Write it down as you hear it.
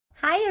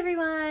Hi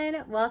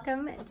everyone,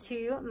 welcome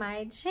to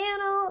my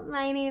channel.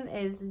 My name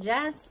is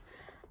Jess.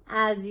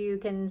 As you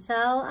can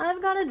tell,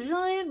 I've got a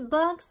giant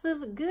box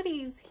of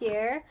goodies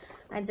here.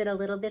 I did a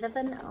little bit of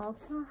an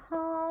Ulta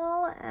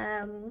haul.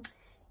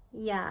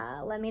 Yeah,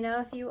 let me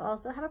know if you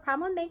also have a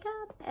problem with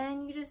makeup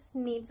and you just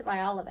need to buy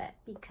all of it,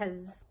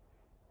 because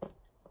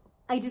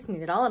I just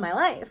need it all in my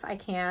life. I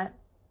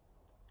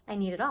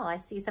need it all. I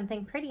see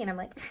something pretty and I'm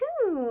like,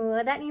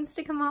 ooh, that needs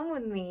to come home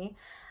with me.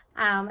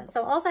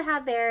 So Ulta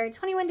had their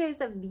 21 Days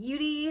of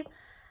Beauty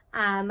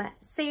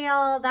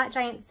sale, that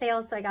giant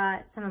sale. So I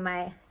got some of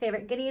my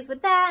favorite goodies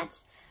with that.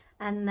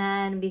 And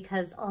then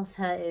because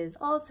Ulta is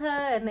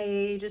Ulta and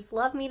they just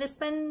love me to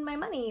spend my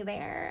money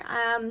there,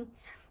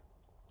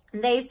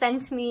 they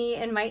sent me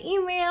in my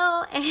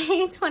email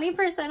a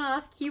 20%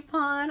 off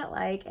coupon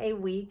like a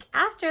week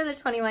after the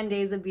 21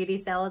 Days of Beauty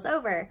sale is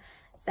over.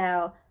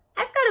 So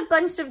I've got a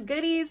bunch of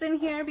goodies in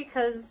here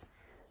because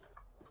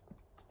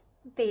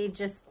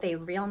they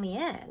reel me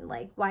in.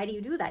 Like, why do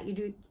you do that? You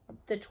do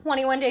the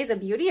 21 Days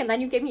of Beauty and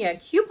then you give me a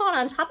coupon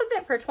on top of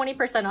it for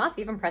 20% off,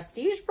 even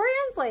prestige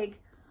brands? Like,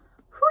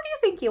 who do you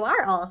think you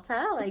are,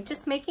 Ulta? Like,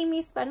 just making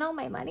me spend all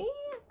my money?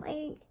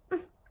 Like,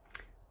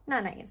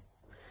 not nice.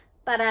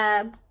 But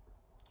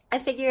I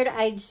figured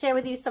I'd share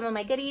with you some of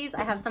my goodies.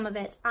 I have some of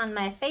it on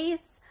my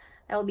face.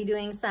 I will be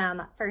doing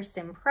some first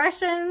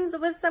impressions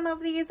with some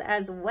of these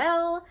as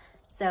well.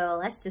 So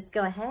let's just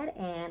go ahead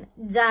and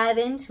dive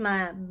into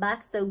my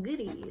box of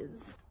goodies.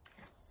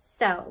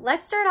 So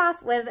let's start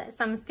off with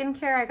some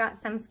skincare. I got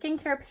some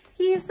skincare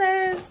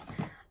pieces.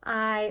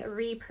 I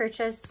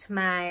repurchased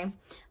my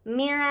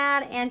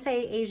Murad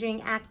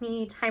Anti-Aging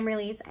Acne Time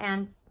Release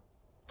Acne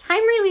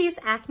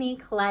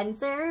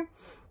Cleanser.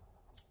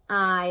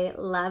 I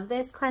love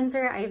this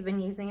cleanser. I've been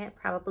using it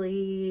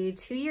probably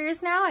 2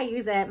 years now. I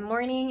use it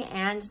morning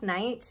and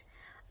night.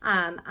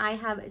 I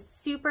have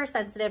super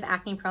sensitive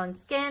acne prone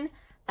skin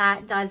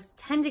that does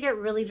tend to get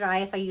really dry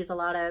if I use a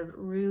lot of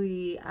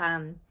really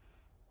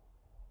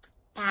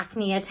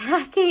acne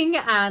attacking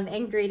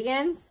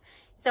ingredients.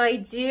 So I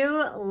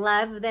do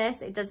love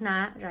this. It does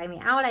not dry me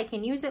out. I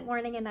can use it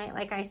morning and night,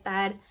 like I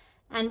said.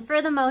 And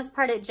for the most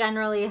part, it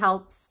generally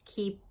helps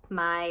keep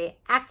my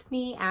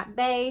acne at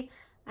bay.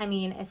 I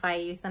mean, if I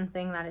use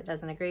something that it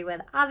doesn't agree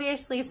with,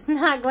 obviously it's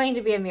not going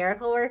to be a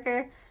miracle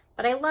worker,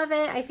 but I love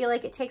it. I feel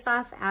like it takes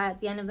off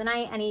at the end of the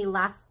night any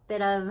last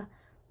bit of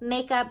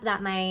makeup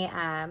that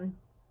my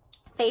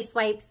face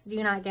wipes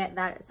do not get.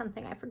 That is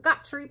something I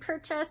forgot to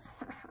repurchase.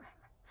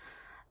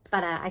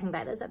 But I can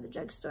buy those at the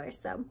drugstore.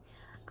 So,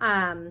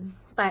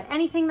 but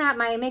anything that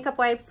my makeup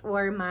wipes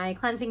or my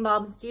cleansing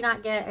bulbs do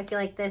not get, I feel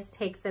like this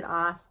takes it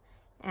off.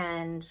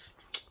 And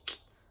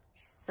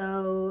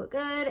so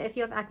good. If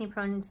you have acne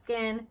prone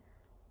skin,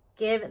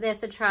 give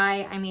this a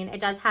try. I mean,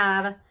 it does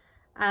have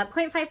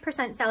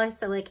 0.5%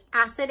 salicylic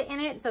acid in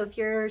it. So if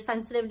you're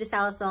sensitive to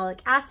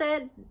salicylic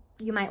acid,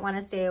 you might want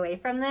to stay away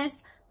from this.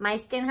 My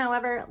skin,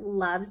 however,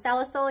 loves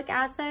salicylic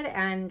acid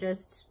and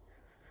just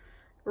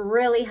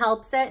really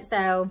helps it.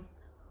 So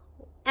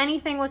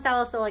anything with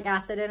salicylic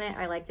acid in it,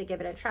 I like to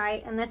give it a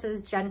try. And this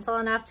is gentle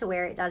enough to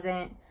where it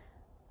doesn't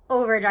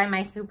overdry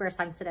my super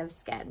sensitive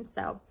skin.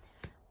 So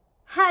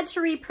had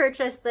to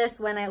repurchase this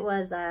when it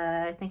was,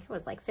 I think it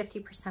was like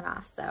 50%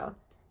 off. So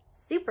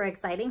super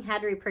exciting.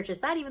 Had to repurchase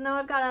that, even though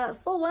I've got a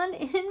full one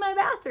in my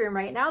bathroom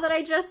right now that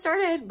I just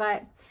started,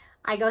 but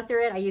I go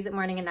through it. I use it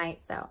morning and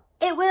night, so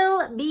it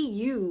will be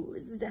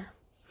used.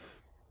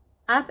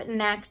 Up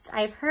next,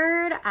 I've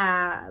heard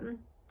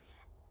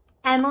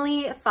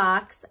Emily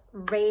Fox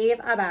rave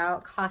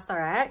about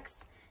CosRX,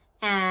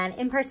 and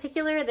in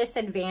particular, this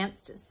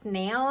Advanced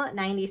Snail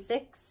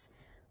 96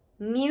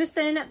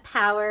 Mucin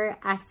Power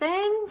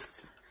Essence.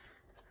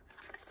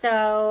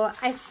 So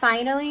I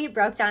finally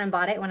broke down and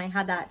bought it when I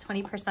had that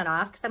 20%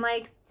 off, because I'm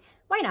like,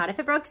 why not? If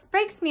it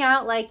breaks me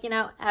out like, you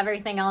know,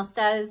 everything else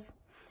does.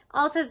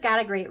 Ulta's got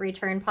a great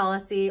return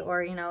policy,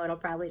 or, you know, it'll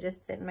probably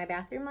just sit in my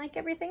bathroom like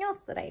everything else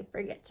that I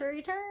forget to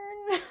return.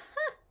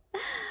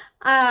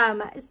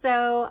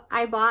 So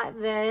I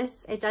bought this.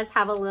 It does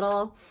have a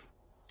little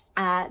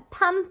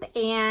pump,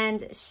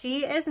 and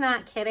she is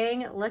not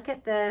kidding. Look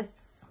at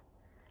this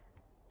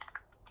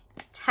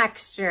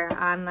texture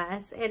on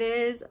this. It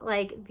is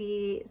like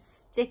the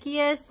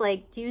stickiest.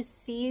 Like, do you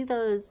see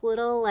those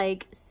little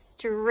like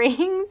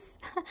strings?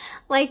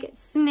 Like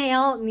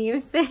snail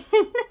mucin.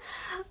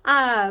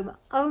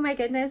 Oh my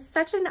goodness,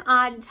 such an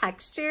odd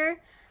texture,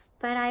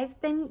 but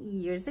I've been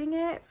using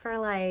it for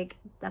like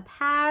the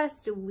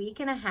past week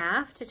and a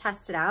half to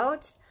test it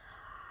out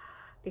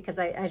because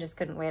I just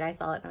couldn't wait. I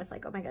saw it and I was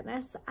like, oh my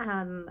goodness.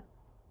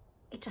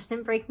 It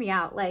doesn't break me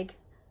out. Like,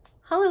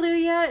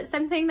 hallelujah,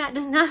 something that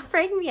does not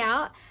break me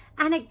out.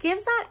 And it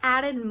gives that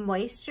added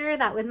moisture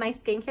that with my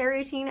skincare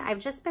routine, I've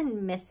just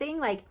been missing.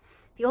 Like,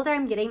 the older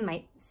I'm getting,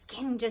 my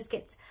skin just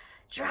gets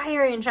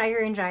drier and drier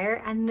and drier.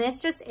 And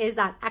this just is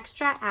that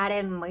extra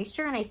added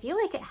moisture. And I feel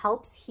like it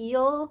helps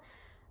heal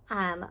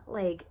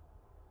like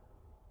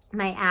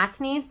my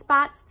acne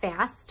spots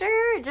faster.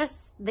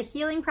 Just the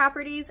healing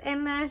properties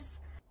in this,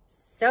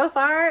 so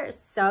far,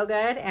 so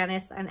good, and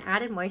it's an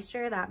added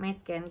moisture that my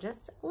skin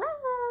just loves.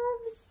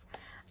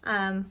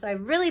 So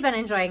I've really been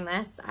enjoying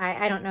this.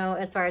 I don't know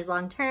as far as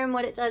long-term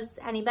what it does,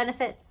 any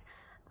benefits.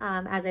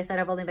 As I said,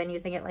 I've only been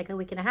using it like a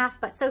week and a half,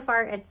 but so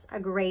far it's a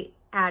great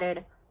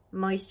added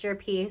moisture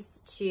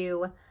piece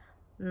to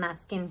my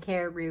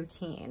skincare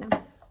routine.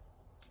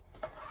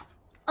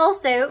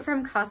 Also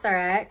from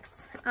CosRx,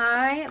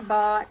 I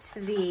bought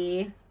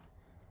the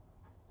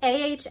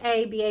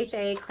AHA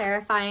BHA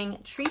Clarifying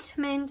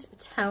Treatment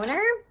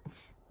Toner.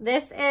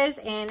 This is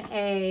in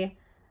a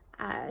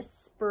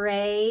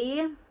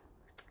spray.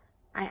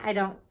 I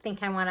don't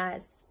think I want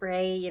to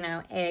spray, you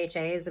know,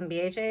 AHAs and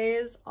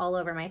BHAs all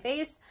over my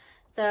face.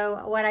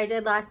 So what I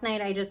did last night,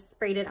 I just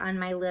sprayed it on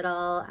my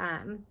little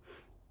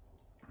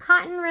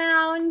cotton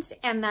round,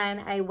 and then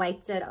I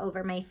wiped it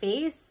over my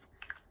face.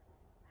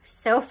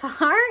 So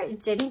far, it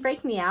didn't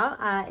break me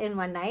out in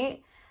one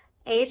night.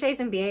 AHAs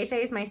and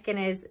BHAs, my skin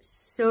is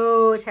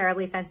so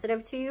terribly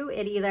sensitive to.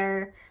 It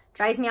either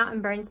dries me out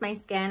and burns my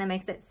skin and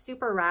makes it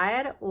super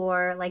red,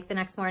 or like the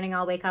next morning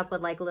I'll wake up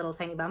with like little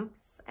tiny bumps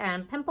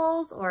and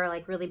pimples, or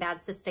like really bad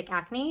cystic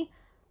acne.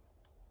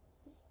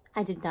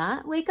 I did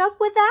not wake up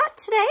with that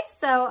today,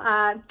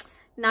 so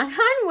knock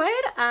on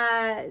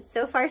wood,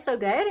 so far so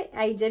good.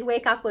 I did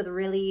wake up with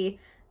really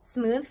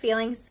smooth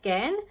feeling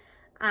skin.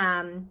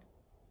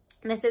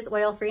 This is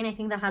oil-free, and I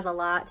think that has a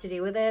lot to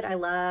do with it. I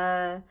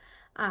love,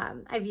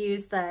 I've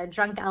used the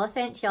Drunk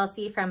Elephant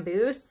TLC from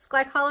Boost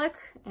Glycolic,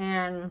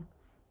 and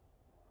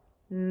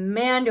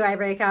man, do I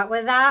break out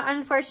with that,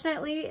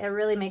 unfortunately. It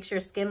really makes your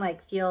skin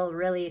like feel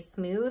really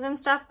smooth and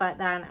stuff, but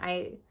then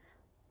I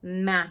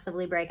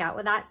massively break out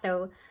with that.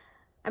 So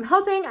I'm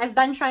hoping, I've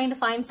been trying to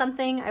find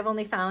something. I've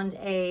only found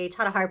a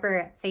Tata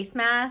Harper face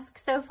mask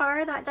so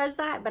far that does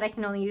that, but I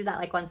can only use that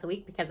like once a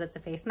week because it's a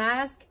face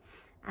mask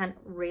and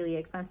really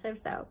expensive.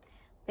 So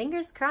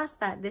fingers crossed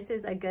that this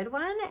is a good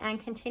one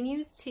and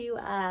continues to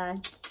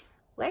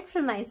work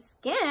for my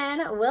skin.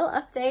 We'll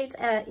update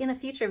in a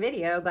future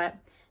video, but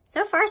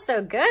so far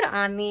so good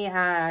on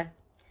the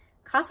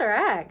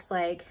CosRx.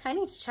 Like, I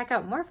need to check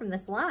out more from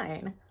this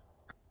line.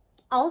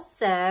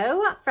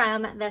 Also,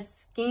 from the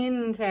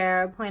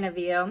skincare point of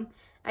view,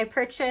 I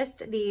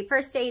purchased the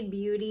First Aid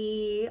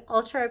Beauty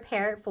Ultra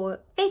Repair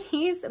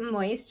Face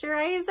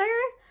Moisturizer.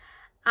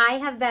 I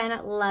have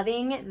been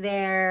loving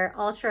their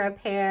Ultra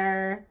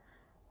Repair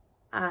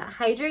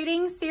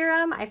hydrating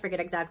serum. I forget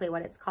exactly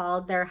what it's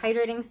called. Their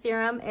hydrating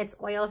serum, it's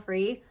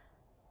oil-free.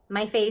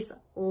 My face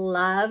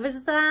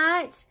loves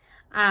that.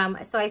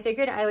 So I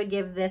figured I would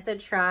give this a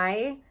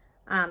try.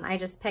 I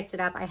just picked it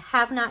up. I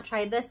have not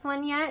tried this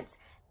one yet.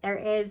 There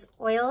is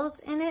oils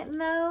in it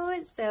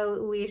though,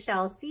 so we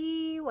shall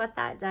see what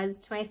that does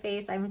to my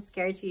face. I'm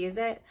scared to use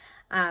it.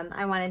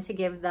 I wanted to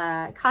give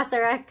the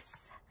CosRx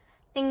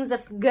things a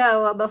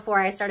go before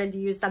I started to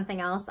use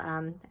something else.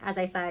 As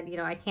I said, you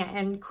know, I can't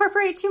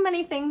incorporate too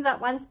many things at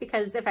once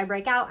because if I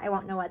break out, I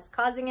won't know what's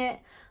causing it.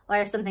 Or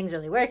if something's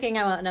really working,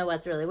 I won't know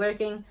what's really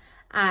working.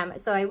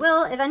 So I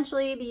will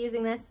eventually be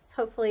using this,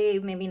 hopefully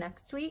maybe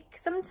next week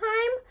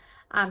sometime,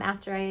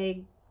 after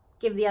I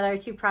give the other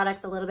two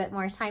products a little bit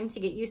more time to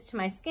get used to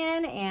my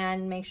skin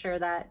and make sure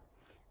that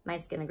my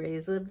skin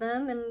agrees with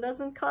them and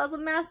doesn't cause a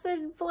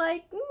massive,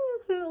 like,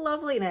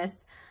 loveliness.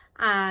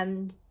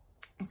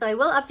 So I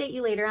will update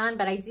you later on,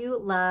 but I do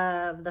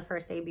love the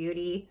First Aid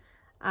Beauty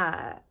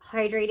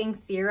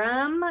hydrating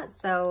serum.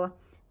 So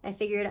I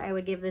figured I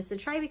would give this a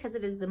try because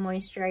it is the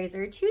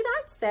moisturizer to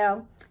that.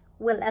 So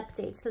we'll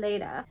update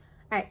later.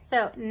 All right,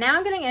 so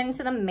now getting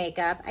into the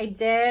makeup. I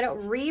did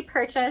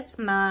repurchase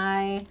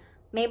my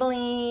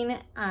Maybelline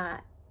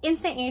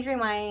Instant Age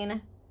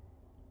Rewind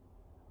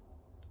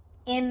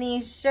in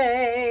the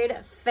shade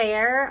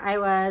Fair. I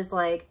was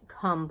like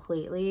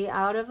completely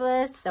out of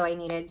this, so I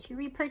needed to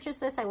repurchase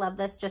this. I love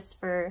this just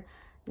for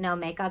no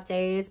makeup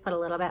days. Put a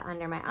little bit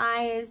under my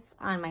eyes,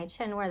 on my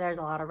chin where there's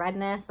a lot of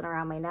redness, and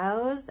around my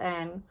nose,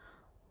 and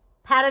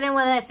pat it in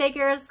with my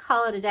fingers,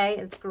 call it a day.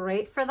 It's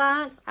great for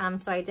that.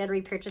 So I did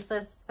repurchase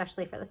this,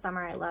 especially for the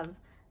summer. I love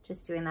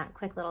just doing that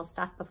quick little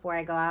stuff before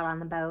I go out on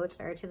the boat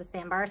or to the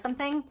sandbar or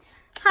something.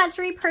 Had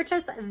to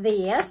repurchase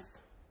this.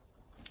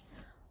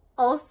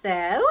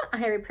 Also,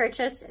 I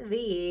repurchased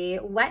the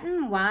Wet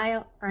n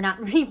Wild, or not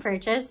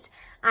repurchased,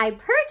 I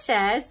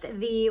purchased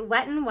the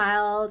Wet n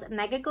Wild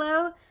Mega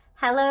Glow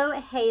Hello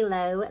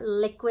Halo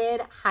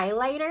Liquid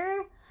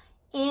Highlighter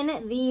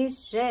in the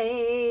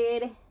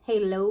shade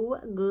Hello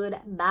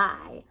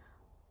Goodbye.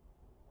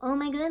 Oh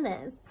my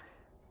goodness.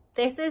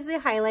 This is the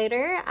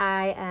highlighter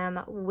I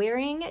am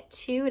wearing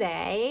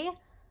today.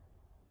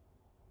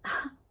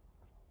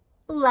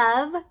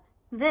 Love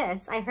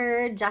this. I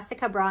heard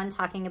Jessica Braun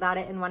talking about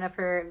it in one of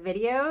her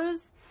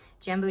videos.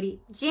 Jam Beauty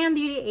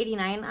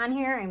 89 on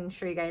here. I'm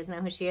sure you guys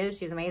know who she is.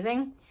 She's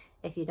amazing.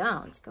 If you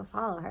don't, go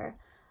follow her.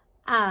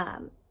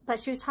 But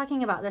she was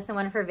talking about this in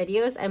one of her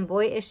videos, and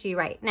boy, is she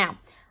right. Now,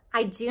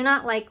 I do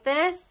not like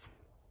this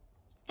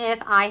if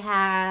I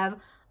have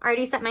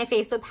already set my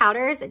face with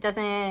powders. It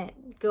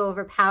doesn't go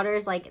over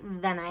powders like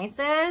the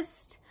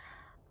nicest.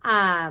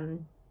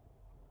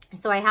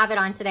 So I have it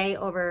on today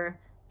over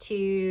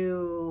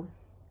 2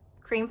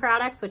 cream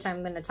products, which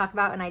I'm going to talk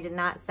about, and I did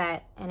not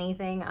set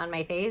anything on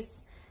my face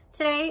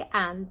today,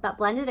 but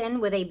blended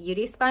in with a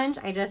beauty sponge.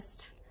 It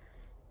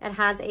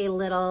has a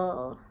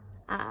little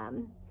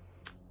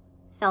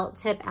felt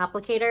tip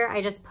applicator.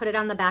 I just put it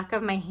on the back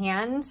of my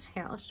hand.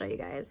 Here, I'll show you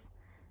guys.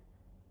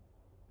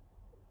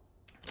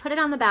 Put it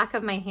on the back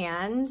of my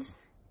hand,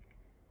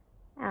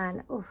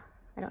 and oh,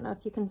 I don't know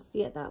if you can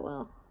see it that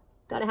well.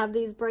 Gotta have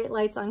these bright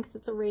lights on because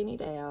it's a rainy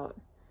day out.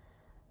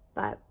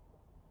 But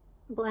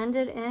blend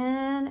it in,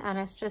 and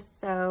it's just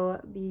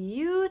so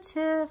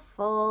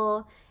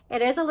beautiful.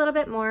 It is a little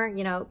bit more,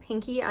 you know,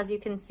 pinky, as you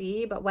can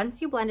see, but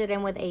once you blend it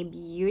in with a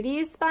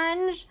beauty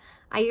sponge,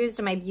 I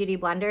used my beauty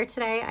blender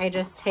today. I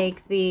just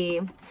take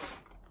the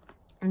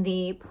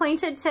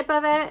pointed tip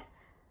of it,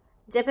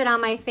 dip it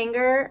on my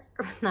finger,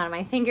 not on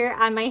my finger,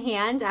 on my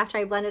hand after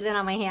I blend it in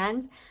on my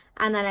hand,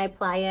 and then I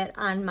apply it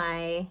on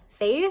my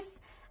face,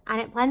 and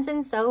it blends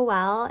in so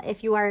well.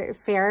 If you are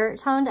fair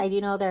toned, I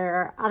do know there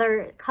are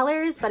other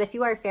colors, but if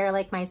you are fair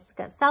like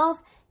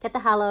myself, get the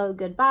Hello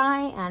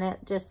Goodbye, and it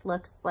just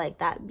looks like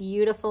that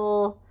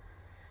beautiful,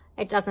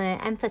 it doesn't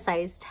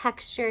emphasize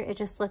texture, it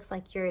just looks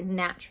like you're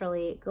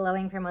naturally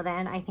glowing from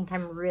within. I think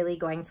I'm really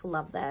going to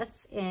love this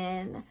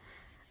in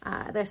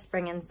the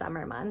spring and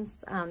summer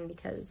months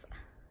because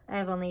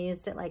I've only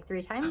used it like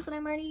 3 times and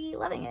I'm already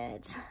loving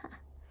it.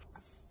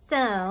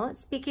 So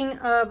speaking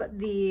of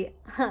the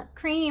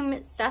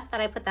cream stuff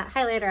that I put that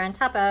highlighter on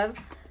top of,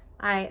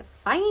 I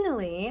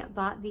finally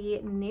bought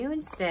the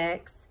Nude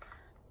Sticks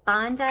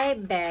Bondi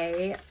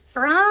Bay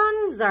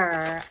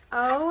bronzer.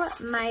 Oh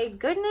my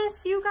goodness,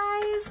 you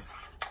guys.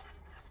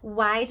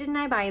 Why didn't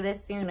I buy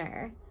this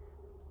sooner?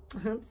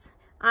 Oops.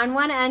 On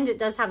one end, it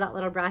does have that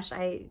little brush.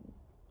 I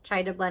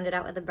tried to blend it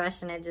out with a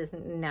brush and it just,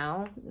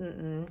 no.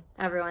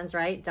 Everyone's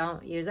right,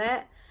 don't use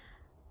it.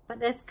 But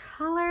this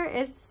color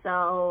is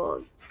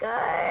so good.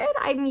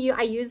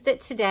 I used it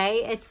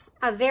today. It's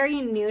a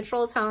very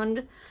neutral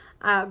toned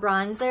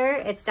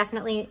bronzer.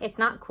 It's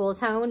not cool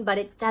tone, but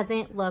it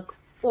doesn't look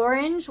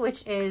orange,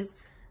 which is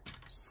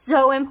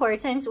so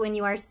important when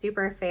you are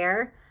super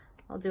fair.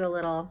 I'll do a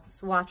little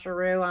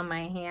swatcheroo on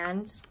my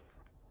hand.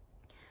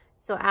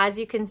 So as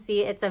you can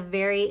see, it's a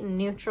very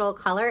neutral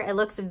color. It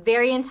looks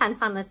very intense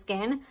on the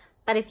skin,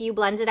 but if you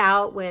blend it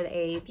out with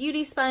a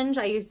beauty sponge,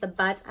 I use the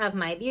butt of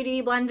my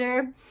beauty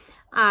blender.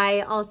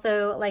 I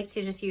also like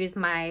to just use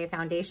my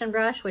foundation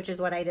brush, which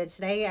is what I did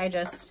today. I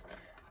just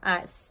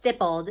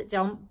stippled,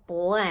 don't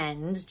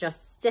blend,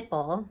 just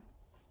stipple.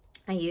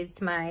 I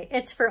used my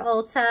It's for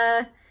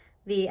Ulta,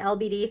 the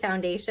LBD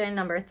foundation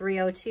number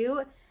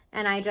 302,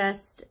 and I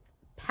just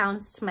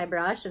pounced my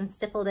brush and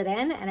stippled it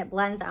in, and it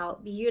blends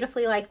out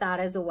beautifully like that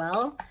as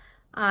well.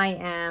 I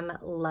am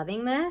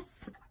loving this.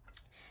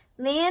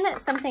 Then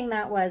something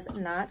that was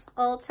not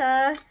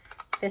Ulta.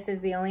 This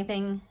is the only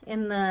thing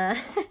in the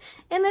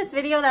in this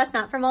video that's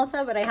not from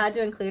Ulta, but I had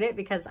to include it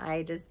because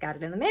I just got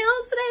it in the mail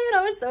today and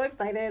I was so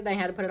excited and I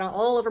had to put it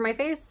all over my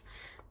face.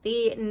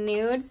 The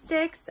Nude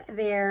Sticks,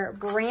 they're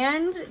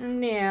brand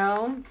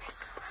new.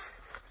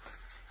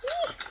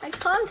 I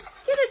can't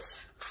get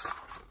it.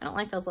 I don't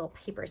like those little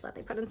papers that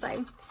they put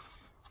inside.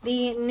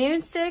 The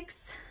Nude Sticks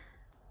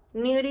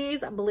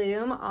Nudies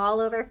Bloom All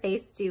Over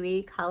Face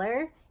Dewy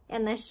color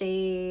in the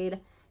shade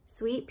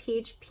Sweet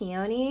Peach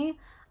Peony.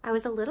 I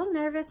was a little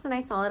nervous when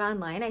I saw it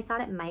online. I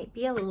thought it might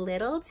be a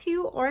little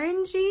too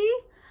orangey,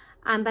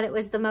 but it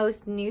was the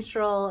most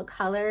neutral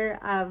color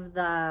of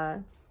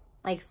the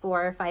like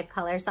 4 or 5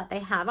 colors that they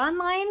have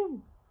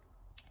online.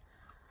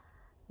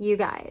 You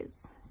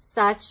guys,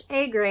 such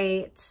a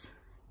great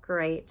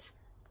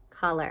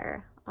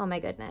color. Oh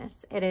my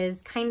goodness. It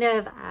is kind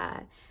of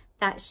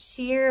that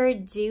sheer,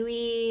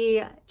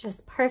 dewy,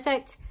 just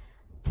perfect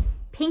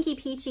pinky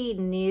peachy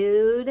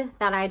nude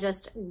that I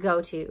just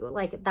go to.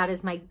 Like that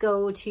is my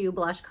go-to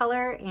blush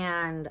color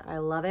and I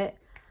love it.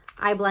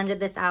 I blended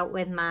this out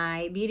with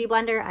my beauty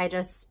blender. I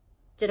just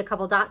did a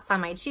couple dots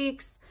on my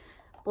cheeks,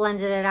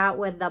 blended it out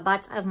with the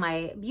butt of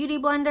my beauty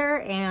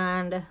blender,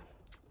 and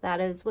that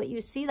is what you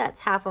see.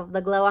 That's half of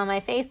the glow on my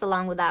face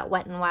along with that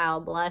Wet n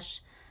Wild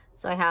blush.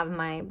 So I have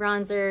my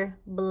bronzer,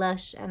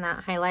 blush, and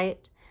that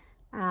highlight.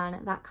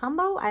 And that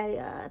combo,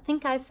 I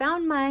think I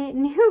found my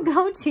new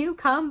go-to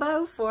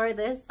combo for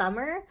this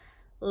summer.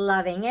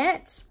 Loving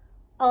it.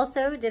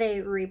 Also did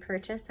a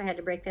repurchase. I had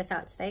to break this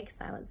out today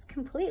because I was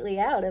completely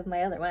out of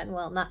my other one.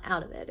 Well, not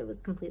out of it. It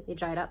was completely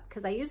dried up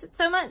because I use it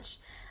so much.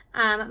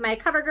 My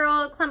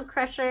CoverGirl Clump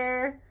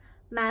Crusher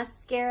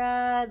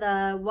mascara,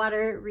 the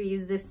water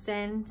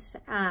resistant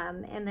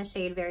in the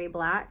shade Very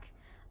Black.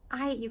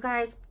 You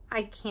guys,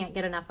 I can't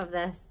get enough of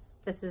this.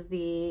 This is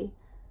the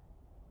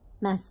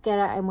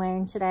mascara I'm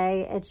wearing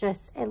today.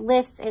 It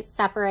lifts, it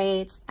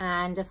separates,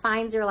 and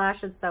defines your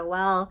lashes so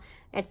well.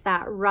 It's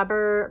that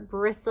rubber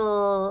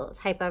bristle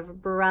type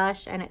of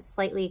brush, and it's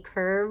slightly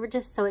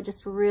curved, so it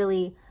just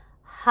really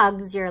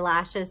hugs your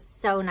lashes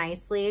so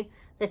nicely.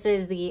 This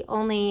is the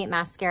only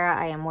mascara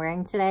I am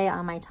wearing today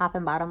on my top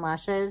and bottom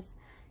lashes.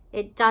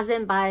 It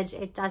doesn't budge,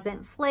 it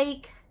doesn't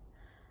flake.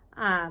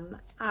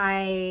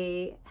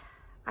 I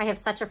have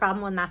such a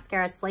problem with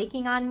mascaras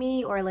flaking on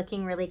me or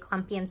looking really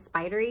clumpy and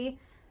spidery.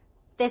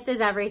 This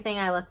is everything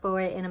I look for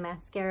in a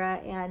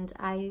mascara, and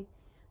I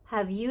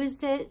have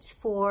used it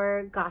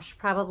for, gosh,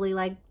 probably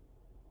like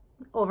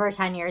over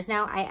 10 years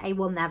now. I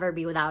will never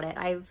be without it.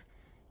 I've,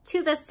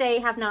 to this day,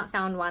 have not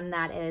found one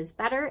that is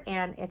better,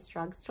 and it's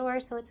drugstore,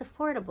 so it's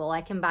affordable.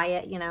 I can buy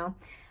it, you know,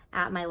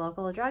 at my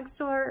local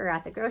drugstore or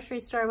at the grocery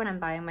store when I'm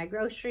buying my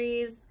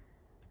groceries.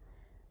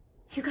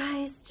 You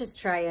guys, just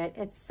try it.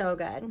 It's so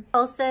good.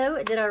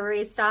 Also, did a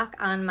restock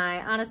on my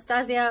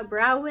Anastasia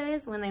Brow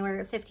Wiz when they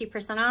were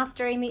 50% off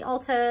during the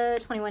Ulta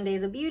 21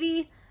 Days of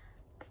Beauty.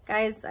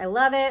 Guys, I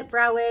love it.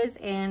 Brow Wiz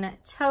in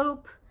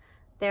taupe.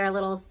 Their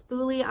little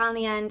spoolie on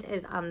the end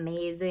is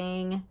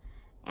amazing.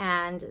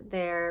 And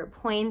their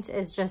point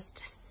is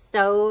just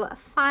so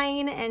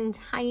fine and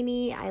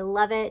tiny. I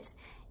love it.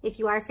 If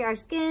you are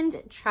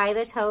fair-skinned, try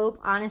the taupe.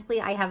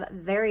 Honestly, I have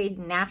very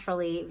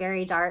naturally,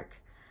 very dark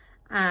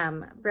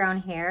brown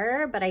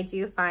hair, but I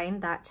do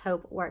find that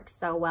taupe works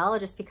so well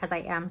just because I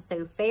am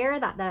so fair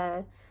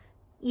that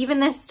even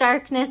the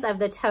starkness of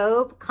the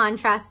taupe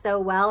contrasts so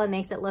well and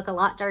makes it look a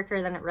lot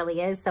darker than it really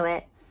is. So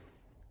it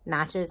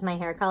matches my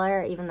hair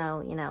color, even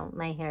though, you know,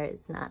 my hair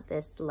is not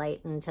this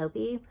light and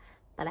taupey.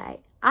 But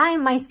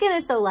my skin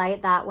is so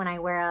light that when I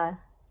wear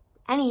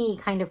any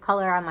kind of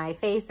color on my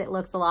face, it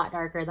looks a lot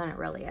darker than it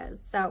really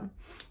is. So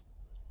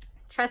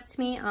trust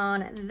me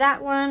on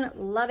that one.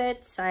 Love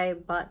it. I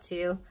bought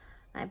two.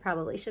 I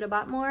probably should have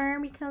bought more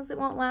because it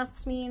won't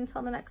last me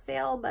until the next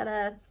sale, but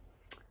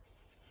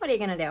what are you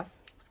gonna do?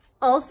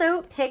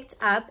 Also picked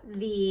up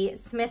the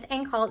Smith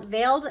 & Cult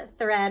Veiled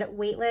Thread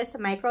Weightless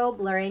Micro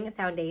Blurring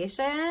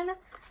Foundation.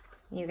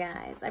 You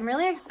guys, I'm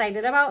really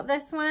excited about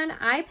this one.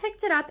 I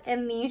picked it up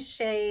in the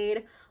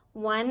shade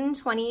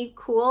 120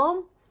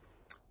 Cool.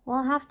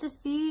 We'll have to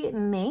see,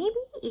 maybe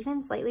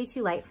even slightly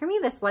too light for me.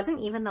 This wasn't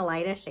even the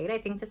lightest shade. I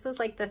think this was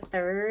like the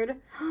third.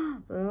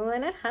 Ooh,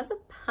 and it has a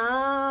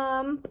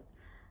pump.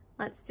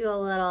 Let's do a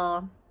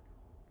little,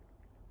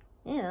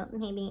 ew,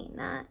 maybe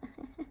not.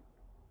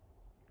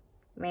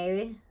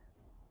 Maybe.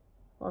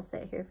 We'll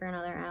sit here for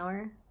another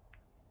hour.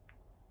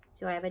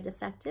 Do I have a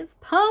defective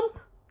pump?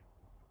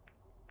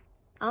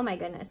 Oh my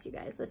goodness, you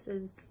guys, this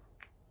is,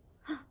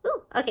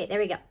 ooh, okay, there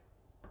we go.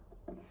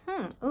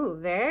 Ooh,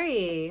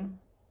 very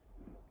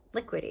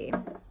liquidy.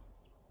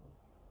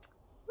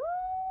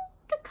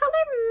 The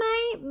color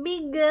might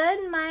be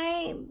good,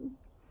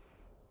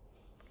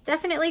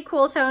 definitely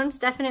cool tones,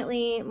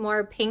 definitely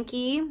more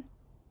pinky.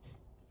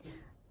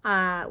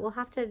 We'll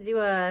have to do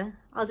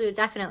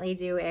definitely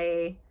do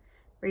a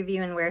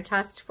review and wear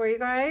test for you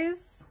guys.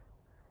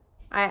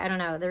 I don't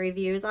know, the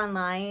reviews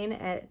online,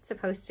 it's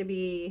supposed to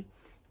be,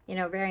 you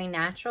know, very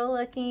natural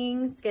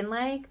looking,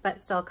 skin-like,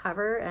 but still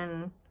cover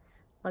and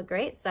look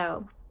great.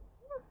 So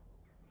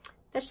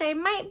the shade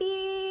might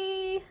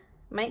be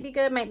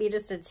good, might be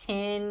just a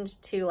tinge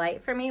too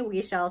light for me.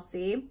 We shall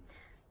see.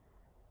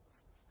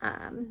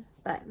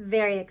 But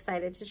very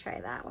excited to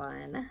try that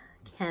one.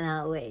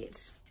 Cannot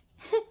wait.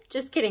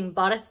 Just kidding,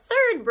 bought a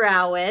third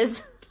Brow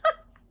Wiz.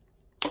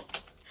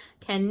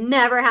 Can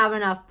never have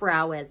enough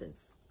Brow Wizes.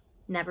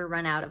 Never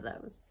run out of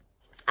those.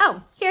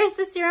 Oh, here's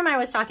the serum I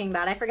was talking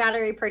about. I forgot to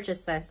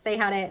repurchase this. They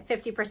had it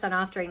 50%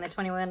 off during the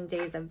 21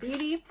 Days of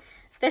Beauty.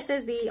 This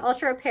is the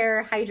Ultra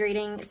Repair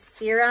Hydrating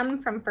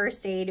Serum from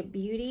First Aid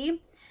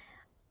Beauty.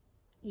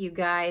 You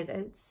guys,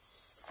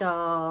 it's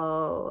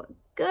so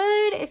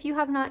good. If you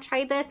have not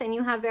tried this and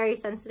you have very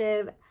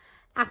sensitive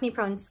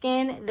acne-prone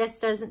skin, this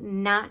does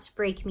not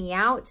break me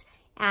out.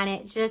 And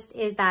it just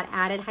is that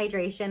added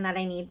hydration that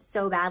I need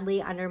so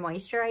badly under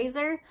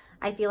moisturizer.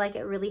 I feel like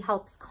it really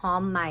helps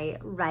calm my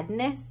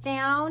redness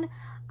down.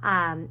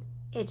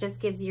 It just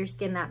gives your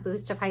skin that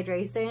boost of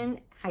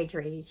hydration. I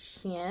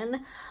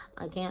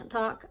can't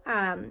talk.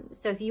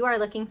 So if you are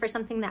looking for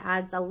something that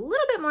adds a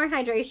little bit more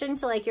hydration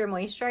to like your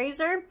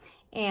moisturizer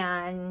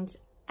and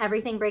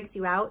everything breaks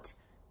you out,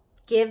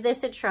 give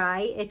this a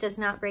try. It does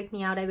not break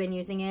me out. I've been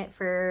using it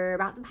for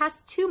about the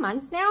past 2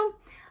 months now.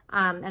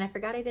 And I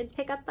forgot I did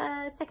pick up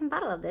a second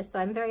bottle of this, so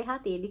I'm very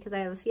happy because I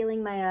have a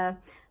feeling my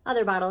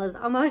other bottle is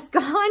almost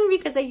gone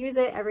because I use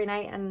it every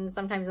night and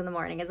sometimes in the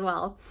morning as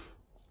well.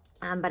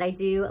 But I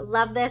do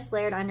love this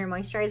layered under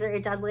moisturizer.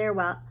 It does layer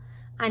well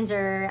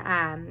under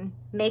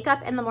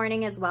makeup in the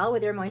morning as well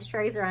with your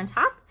moisturizer on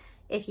top.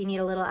 If you need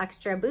a little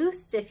extra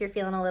boost, if you're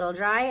feeling a little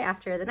dry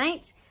after the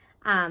night,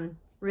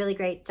 really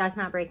great, does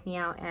not break me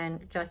out,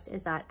 and just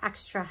is that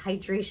extra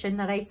hydration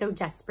that I so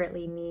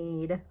desperately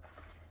need.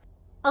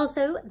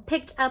 Also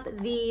picked up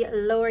the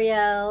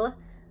L'Oreal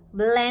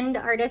Blend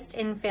Artist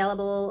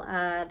Infallible,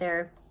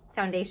 their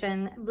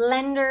foundation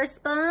blender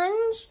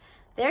sponge.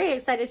 Very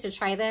excited to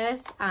try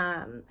this.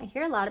 I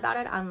hear a lot about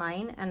it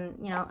online, and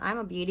you know, I'm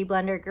a beauty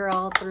blender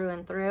girl through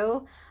and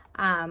through.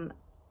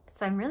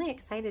 So I'm really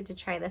excited to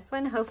try this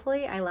one.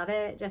 Hopefully I love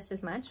it just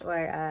as much,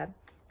 or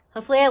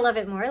hopefully I love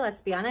it more,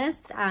 let's be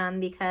honest,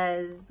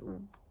 because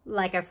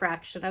like a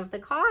fraction of the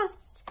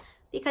cost,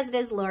 because it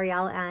is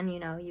L'Oreal and you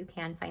know, you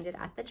can find it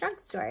at the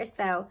drugstore.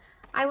 So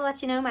I will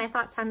let you know my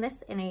thoughts on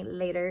this in a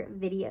later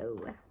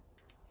video.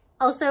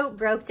 Also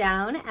broke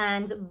down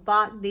and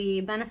bought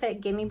the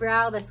Benefit Gimme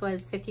Brow. This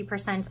was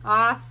 50%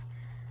 off.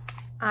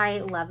 I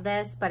love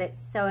this, but it's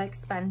so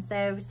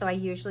expensive, so I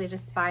usually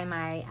just buy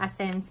my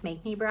Essence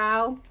Make Me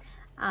Brow.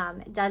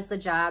 It does the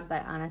job,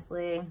 but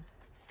honestly,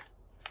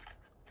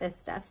 this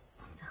stuff's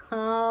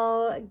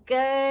so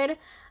good.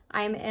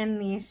 I'm in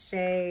the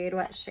shade,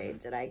 what shade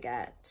did I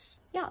get?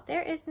 Yeah,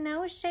 there is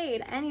no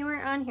shade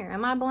anywhere on here.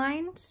 Am I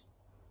blind?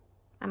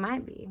 I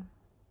might be.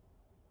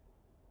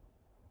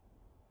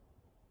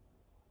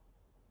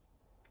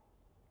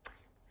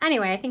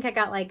 Anyway, I think I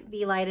got like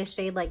the lightest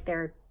shade, like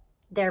their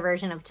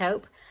version of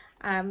taupe,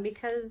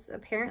 because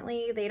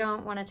apparently they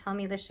don't want to tell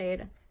me the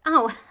shade.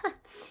 Oh,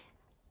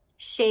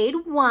 shade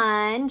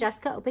 1.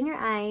 Jessica, open your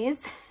eyes.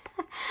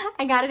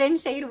 I got it in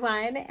shade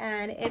 1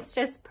 and it's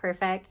just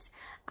perfect.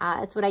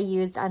 It's what I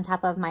used on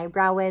top of my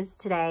Brow Wiz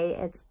today.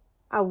 It's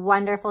a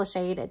wonderful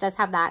shade. It does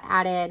have that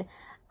added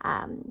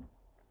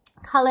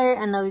color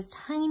and those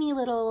tiny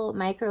little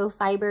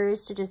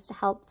microfibers to just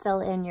help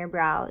fill in your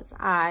brows.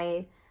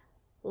 I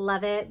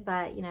love it,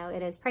 but you know,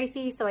 it is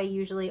pricey, so I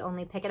usually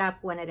only pick it up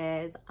when it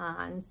is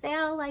on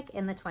sale, like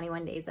in the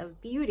 21 Days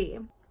of Beauty.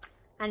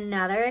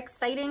 Another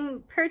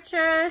exciting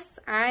purchase.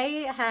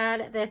 I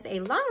had this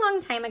a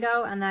long time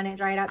ago and then it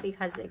dried up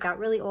because it got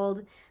really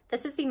old.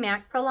 This is the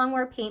MAC Pro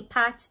Longwear Paint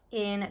Pot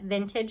in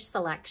Vintage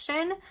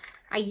Selection.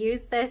 I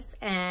use this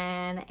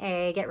in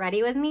a Get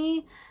Ready With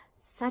Me.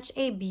 Such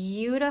a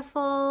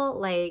beautiful,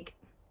 like,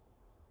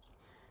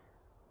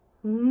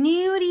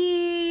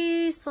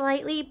 nudie,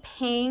 slightly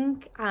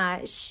pink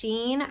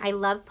sheen. I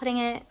love putting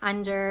it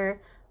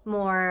under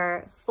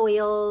more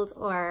foiled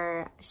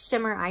or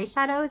shimmer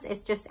eyeshadows.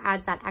 It just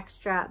adds that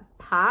extra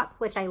pop,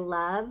 which I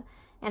love.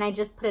 And I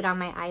just put it on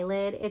my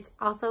eyelid. It's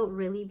also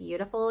really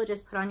beautiful.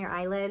 Just put on your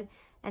eyelid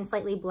and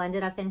slightly blend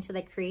it up into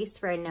the crease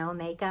for a no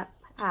makeup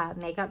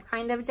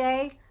kind of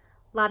day.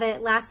 Love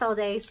it. Lasts all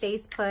day,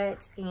 stays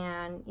put,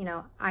 and you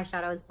know,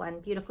 eyeshadows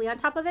blend beautifully on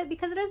top of it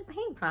because it is a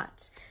paint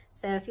pot.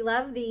 So if you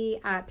love the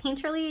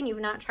Painterly and you've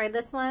not tried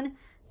this one,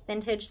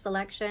 Vintage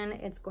Selection,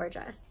 it's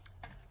gorgeous.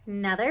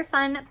 Another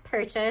fun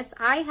purchase.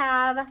 I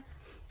have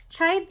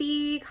tried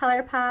the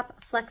ColourPop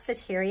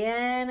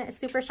Flexitarian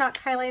Super Shock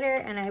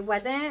Highlighter and I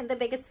wasn't the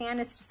biggest fan.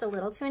 It's just a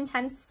little too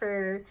intense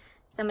for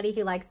somebody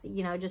who likes,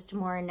 you know, just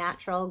more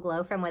natural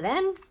glow from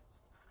within.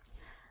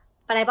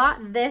 But I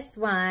bought this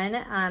one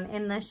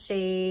in the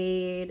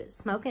shade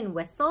Smoke and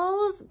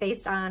Whistles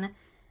based on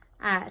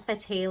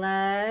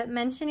Thatela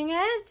mentioning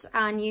it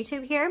on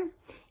YouTube here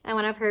in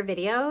one of her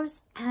videos.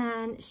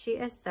 And she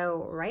is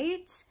so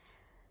right.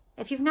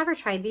 If you've never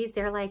tried these,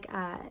 they're like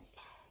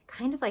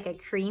kind of like a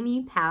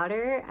creamy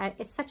powder.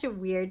 It's such a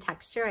weird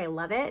texture. I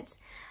love it.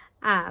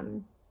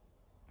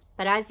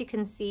 But as you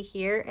can see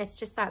here, it's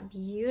just that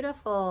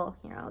beautiful,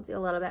 here, I'll do a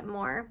little bit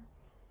more.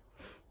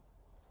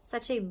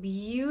 Such a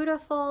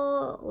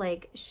beautiful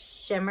like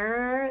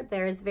shimmer.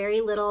 There's very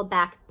little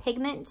back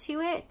pigment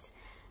to it.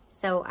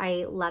 So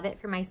I love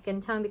it for my skin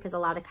tone because a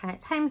lot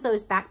of times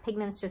those back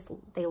pigments just,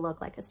 they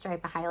look like a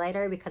stripe of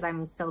highlighter because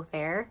I'm so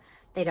fair.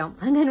 They don't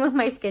blend in with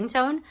my skin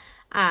tone.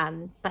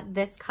 But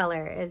this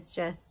color is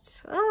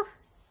just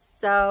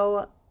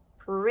so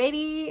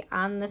pretty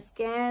on the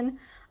skin.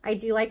 I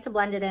do like to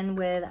blend it in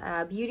with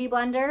a beauty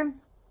blender.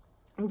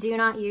 Do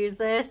not use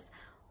this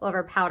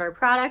over powder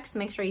products.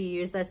 Make sure you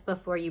use this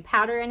before you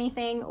powder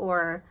anything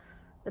or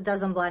it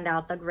doesn't blend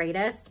out the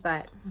greatest,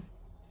 but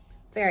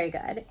very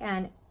good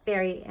and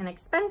very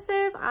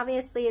inexpensive.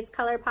 Obviously it's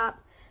ColourPop.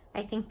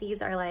 I think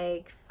these are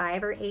like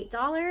 $5 or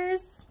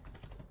 $8.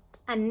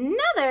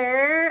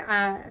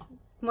 Another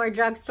more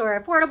drugstore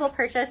affordable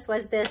purchase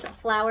was this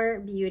Flower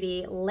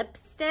Beauty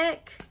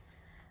lipstick.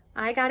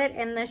 I got it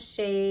in the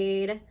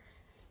shade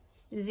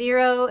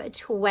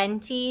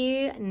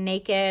 020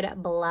 Naked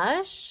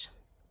Blush.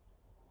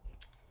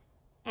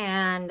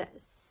 And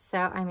so,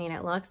 I mean,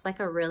 it looks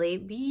like a really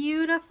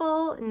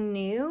beautiful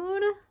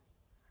nude.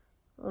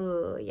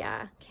 Ooh,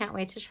 yeah, can't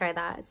wait to try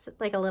that. It's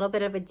like a little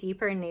bit of a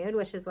deeper nude,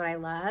 which is what I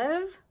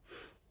love.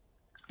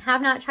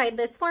 Have not tried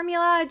this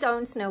formula,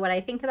 don't know what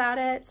I think about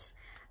it.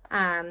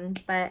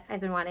 But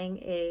I've been wanting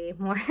a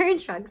more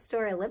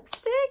drugstore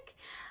lipstick.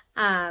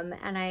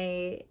 And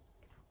I,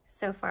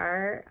 so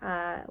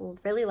far,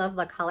 really love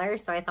the color,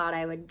 so I thought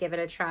I would give it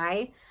a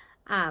try.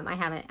 I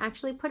haven't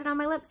actually put it on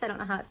my lips. I don't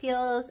know how it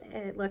feels.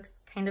 It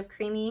looks kind of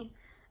creamy,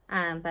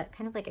 but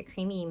kind of like a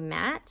creamy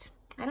matte.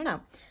 I don't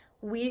know.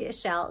 We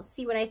shall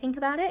see what I think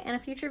about it in a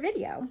future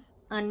video.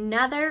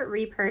 Another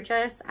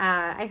repurchase.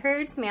 I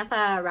heard Samantha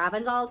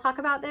Ravindal talk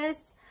about this.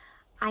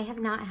 I have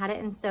not had it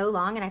in so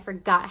long and I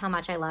forgot how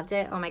much I loved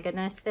it. Oh my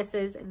goodness. This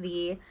is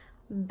the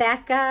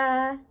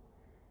Becca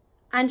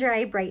Under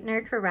Eye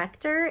Brightener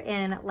Corrector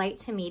in light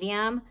to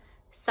medium.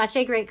 Such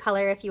a great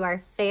color if you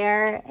are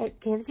fair. It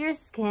gives your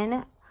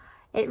skin,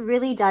 it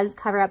really does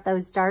cover up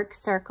those dark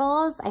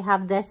circles. I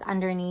have this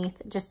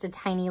underneath just a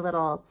tiny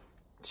little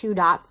 2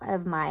 dots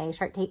of my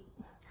Shark tape.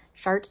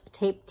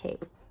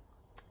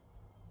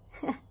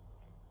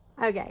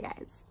 Okay,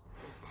 guys.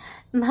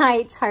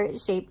 my Tarte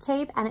Shape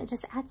Tape, and it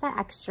just adds that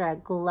extra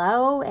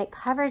glow. It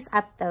covers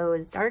up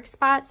those dark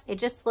spots. It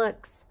just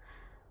looks,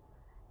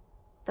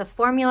 the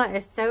formula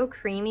is so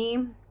creamy,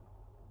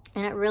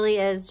 and it really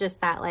is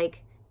just that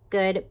like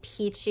good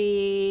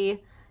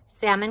peachy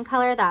salmon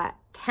color that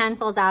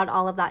cancels out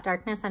all of that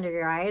darkness under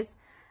your eyes.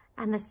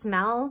 And the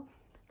smell,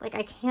 like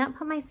I can't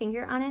put my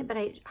finger on it, but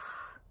I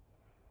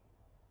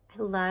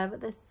love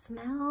the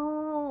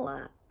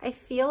smell. I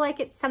feel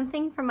like it's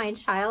something from my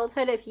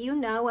childhood. If you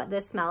know what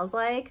this smells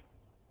like,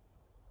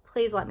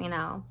 please let me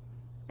know.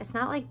 It's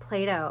not like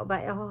Play-Doh,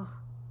 but oh,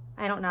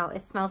 I don't know.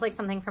 It smells like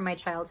something from my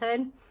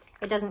childhood.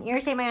 It doesn't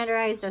irritate my under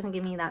eyes, doesn't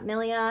give me that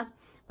milia,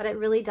 but it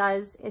really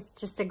does. It's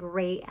just a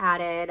great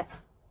added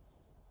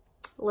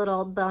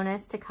little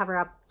bonus to cover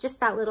up just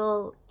that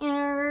little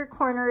inner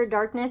corner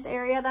darkness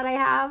area that I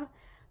have.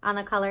 And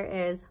the color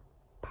is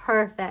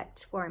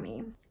perfect for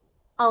me.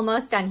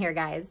 Almost done here,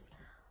 guys.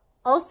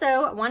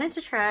 Also, wanted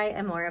to try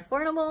a more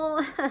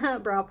affordable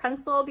brow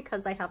pencil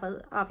because I have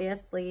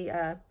obviously,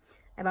 I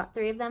bought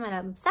 3 of them, an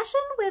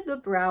obsession with the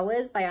Brow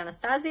Wiz by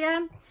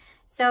Anastasia.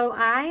 So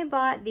I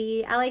bought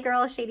the LA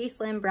Girl Shady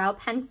Slim Brow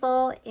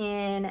Pencil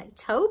in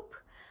taupe.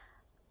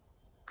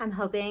 I'm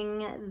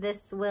hoping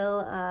this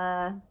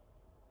will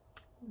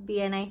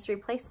be a nice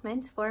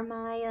replacement for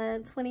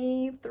my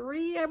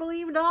 $23, I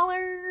believe,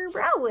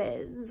 Brow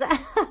Wiz.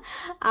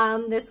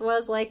 This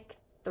was like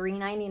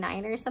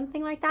 $3.99 or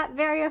something like that.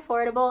 Very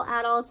affordable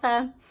at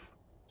Ulta.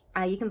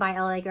 You can buy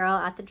LA Girl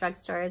at the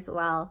drugstore as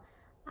well.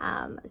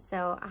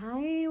 So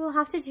I will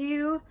have to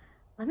do,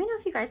 let me know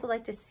if you guys would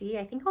like to see.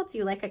 I think I'll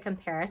do like a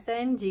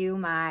comparison, do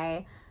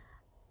my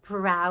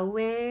Brow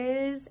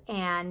Wiz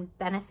and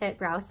Benefit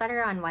Brow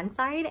Setter on one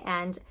side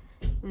and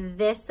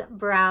this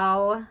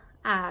brow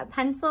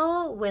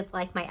pencil with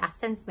like my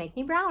Essence Make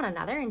Me Brow on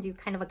another, and do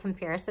kind of a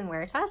comparison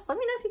wear test. Let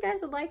me know if you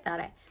guys would like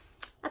that.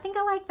 I think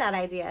I like that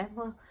idea.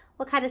 We'll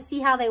kind of see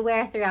how they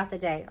wear throughout the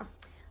day.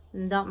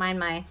 Don't mind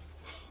my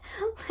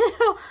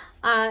little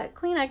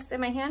Kleenex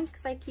in my hand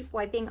because I keep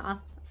wiping off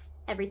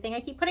everything I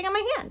keep putting on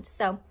my hand.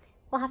 So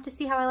we'll have to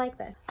see how I like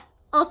this.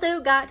 Also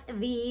got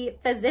the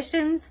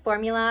Physicians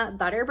Formula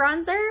Butter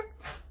Bronzer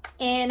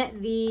in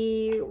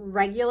the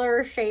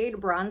regular shade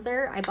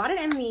bronzer. I bought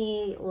it in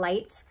the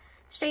light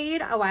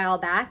shade a while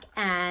back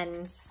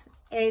and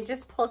it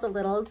just pulls a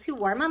little too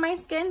warm on my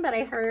skin, but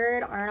I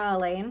heard Arna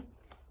Elaine,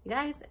 you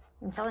guys,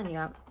 I'm telling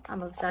you,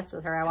 I'm obsessed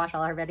with her. I watch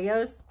all her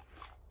videos.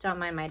 Don't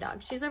mind my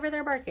dog. She's over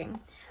there barking.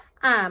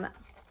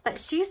 But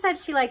she said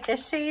she liked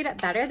this shade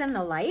better than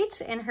the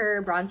light in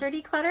her bronzer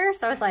declutter.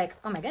 So I was like,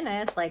 oh my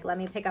goodness, like let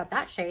me pick up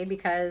that shade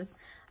because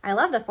I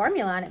love the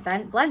formula and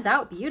it blends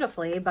out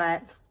beautifully,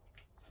 but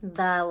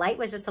the light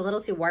was just a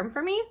little too warm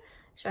for me.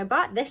 So I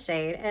bought this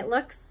shade. It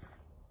looks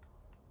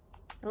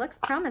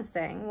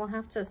promising. We'll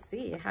have to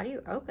see. How do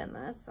you open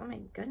this? Oh my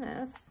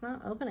goodness, it's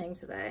not opening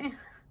today.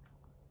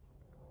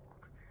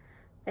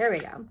 There we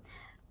go.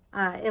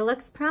 It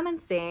looks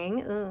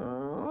promising.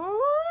 Ooh,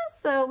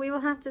 so we will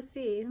have to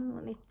see.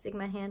 Let me dig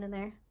my hand in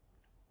there.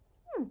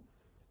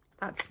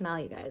 That smell,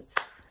 you guys,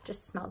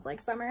 just smells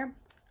like summer.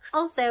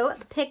 Also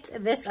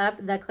picked this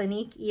up, the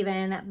Clinique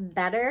Even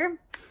Better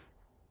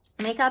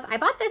makeup. I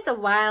bought this a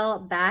while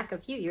back, a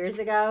few years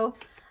ago,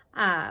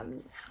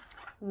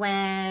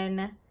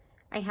 when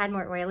I had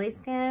more oily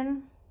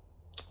skin.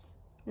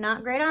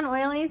 Not great on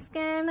oily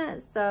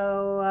skin,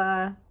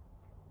 so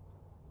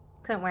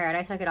couldn't wear it.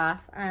 I took it off,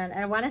 and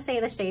I want to say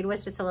the shade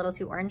was just a little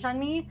too orange on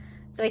me,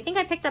 so I think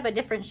I picked up a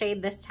different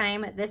shade this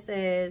time. This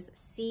is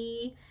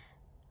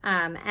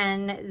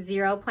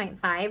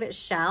N0.5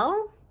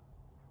 Shell.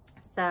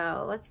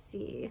 So let's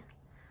see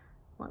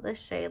what this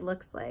shade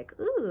looks like.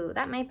 Ooh,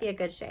 that might be a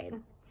good shade.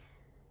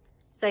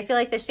 So I feel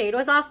like the shade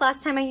was off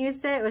last time I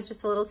used it. It was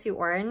just a little too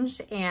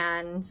orange,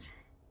 and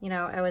you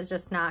know, it was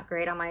just not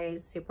great on my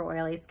super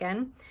oily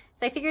skin.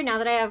 So I figured now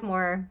that I have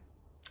more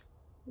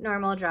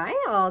normal dry,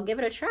 I'll give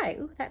it a try.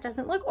 Ooh, that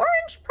doesn't look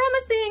orange,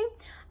 promising.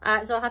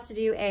 So I'll have to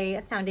do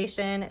a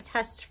foundation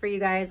test for you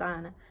guys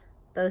on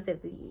both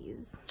of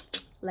these.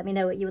 Let me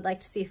know what you would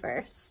like to see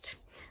first.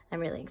 I'm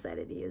really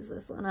excited to use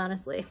this one,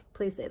 honestly.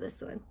 Please say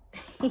this one.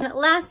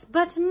 Last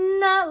but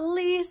not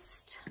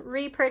least,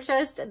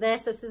 repurchased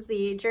this. This is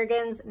the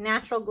Jergens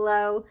Natural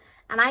Glow,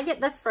 and I get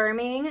the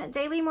Firming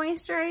Daily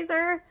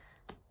Moisturizer.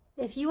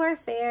 If you are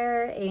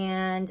fair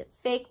and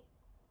fake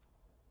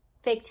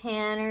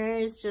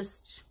tanners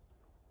just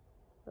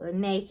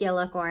make you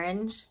look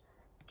orange,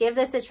 give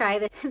this a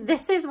try.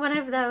 This is one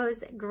of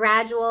those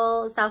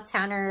gradual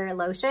self-tanner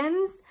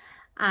lotions.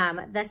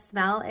 The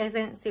smell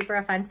isn't super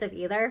offensive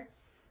either.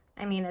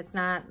 I mean, it's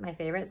not my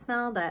favorite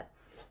smell, but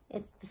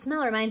the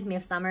smell reminds me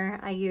of summer.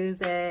 I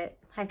use it,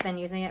 I've been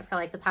using it for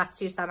like the past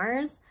 2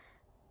 summers.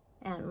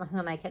 And who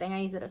am I kidding?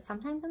 I use it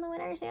sometimes in the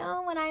winter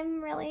too when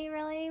I'm really,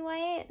 really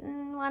white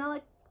and want to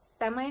look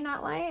semi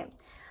not white.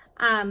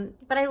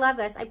 But I love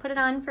this. I put it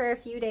on for a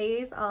few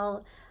days.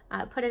 I'll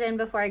put it in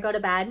before I go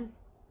to bed,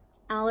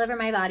 all over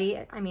my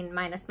body. I mean,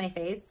 minus my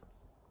face.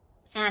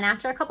 And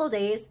after a couple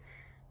days,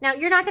 now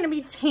you're not going to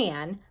be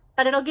tan,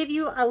 but it'll give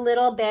you a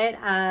little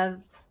bit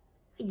of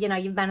you know,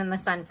 you've been in the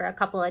sun for a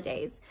couple of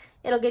days.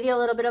 It'll give you a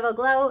little bit of a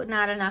glow,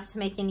 not enough to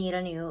make you need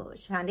a new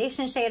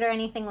foundation shade or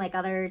anything like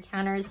other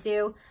tanners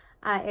do.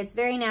 It's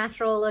very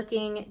natural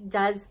looking,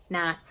 does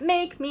not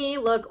make me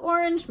look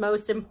orange,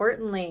 most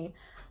importantly.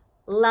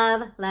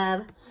 Love,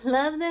 love,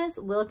 love this.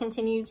 Will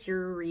continue to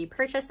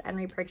repurchase and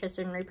repurchase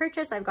and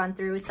repurchase. I've gone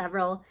through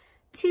several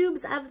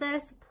tubes of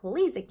this.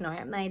 Please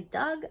ignore my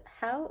dog.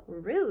 How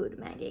rude,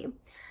 Maggie.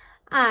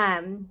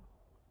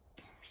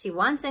 She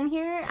wants in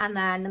here, and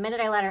then the minute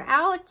I let her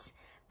out,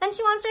 then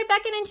she wants right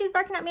back in and she's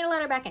barking at me to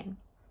let her back in.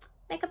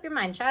 Make up your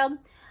mind, child.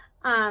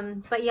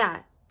 But yeah,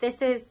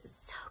 this is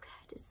so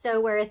good,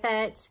 so worth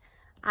it.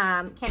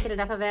 Can't get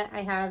enough of it.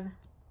 I have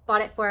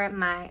bought it for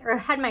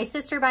had my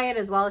sister buy it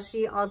as well.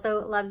 She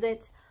also loves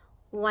it.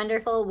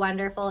 Wonderful,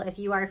 wonderful. If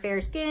you are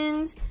fair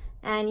skinned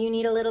and you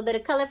need a little bit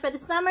of color for the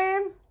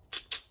summer,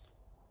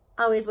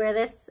 always wear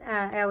this.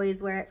 I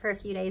always wear it for a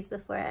few days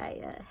before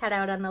I head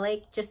out on the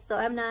lake, just so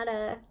I'm not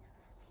a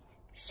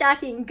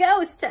shocking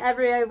ghost to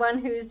everyone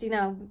who's, you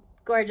know,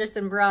 gorgeous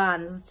and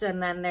bronzed,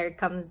 and then there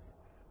comes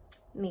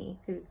me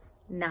who's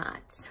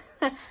not.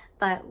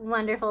 But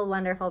wonderful,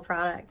 wonderful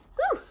product.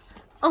 Woo!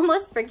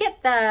 Almost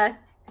forget the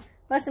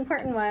most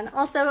important one.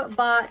 Also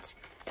bought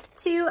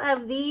 2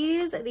 of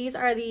these. These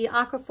are the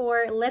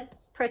Aquaphor Lip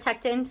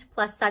Protectant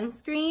plus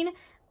Sunscreen.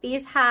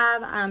 These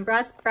have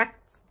broad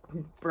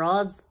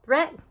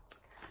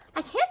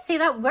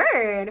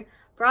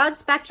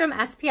spectrum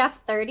SPF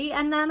 30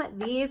 in them.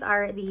 These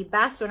are the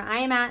best when I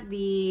am at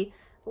the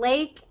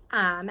lake,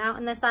 out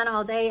in the sun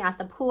all day at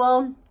the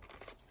pool.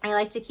 I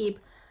like to keep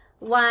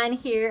one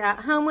here at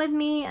home with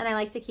me, and I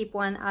like to keep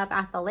one up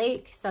at the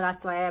lake. So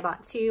that's why I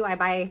bought 2. I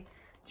buy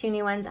 2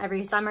 new ones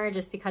every summer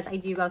just because I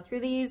do go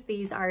through these.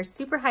 These are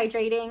super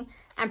hydrating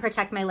and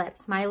protect my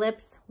lips. My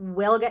lips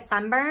will get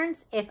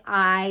sunburned if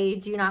I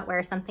do not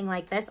wear something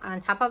like this on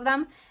top of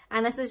them.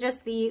 And this is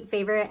just the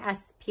favorite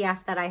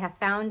SPF that I have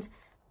found,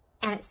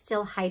 and it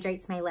still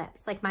hydrates my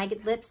lips. Like, my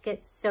lips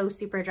get so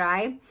super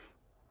dry.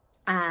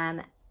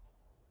 And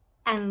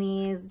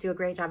these do a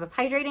great job of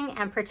hydrating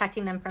and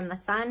protecting them from the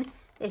sun.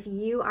 If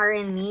you are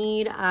in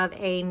need of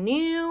a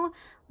new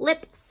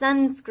lip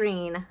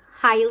sunscreen,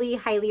 highly,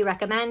 highly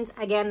recommend.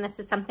 Again, this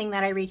is something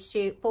that I reach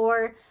to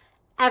for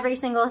every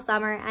single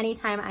summer.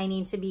 Anytime I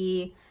need to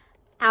be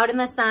out in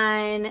the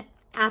sun,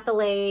 at the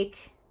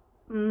lake,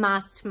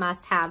 must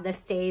have. This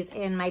stays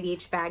in my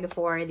beach bag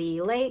for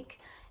the lake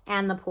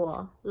and the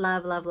pool.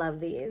 Love, love, love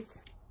these.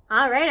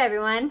 All right,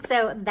 everyone.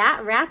 So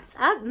that wraps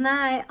up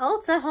my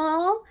Ulta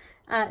haul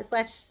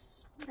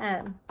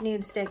 /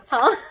 nude sticks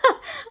haul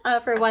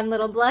for one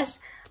little blush.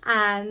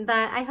 But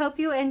I hope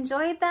you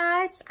enjoyed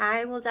that.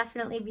 I will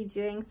definitely be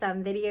doing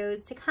some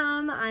videos to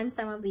come on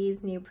some of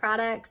these new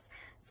products,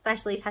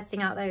 especially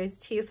testing out those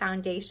 2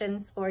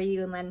 foundations for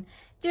you, and then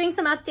doing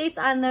some updates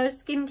on those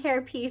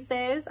skincare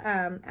pieces.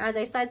 As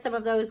I said, some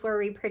of those were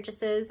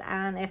repurchases,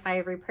 and if I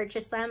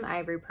repurchase them, I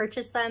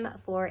repurchase them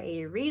for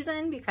a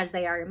reason, because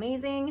they are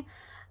amazing.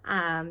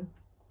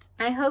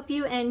 I hope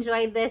you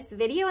enjoyed this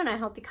video, and I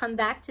hope you come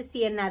back to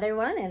see another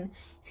one and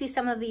see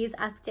some of these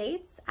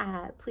updates.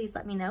 Please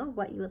let me know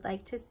what you would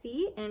like to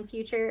see in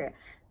future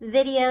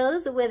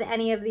videos with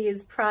any of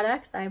these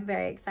products. I'm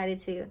very excited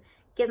to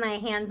get my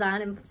hands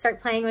on and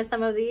start playing with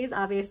some of these.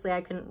 Obviously,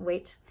 I couldn't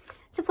wait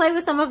to play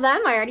with some of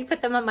them. I already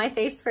put them on my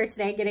face for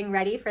today, getting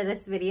ready for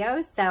this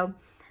video. So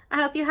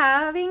I hope you're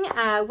having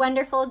a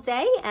wonderful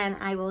day, and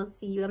I will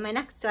see you in my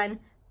next one.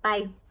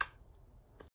 Bye.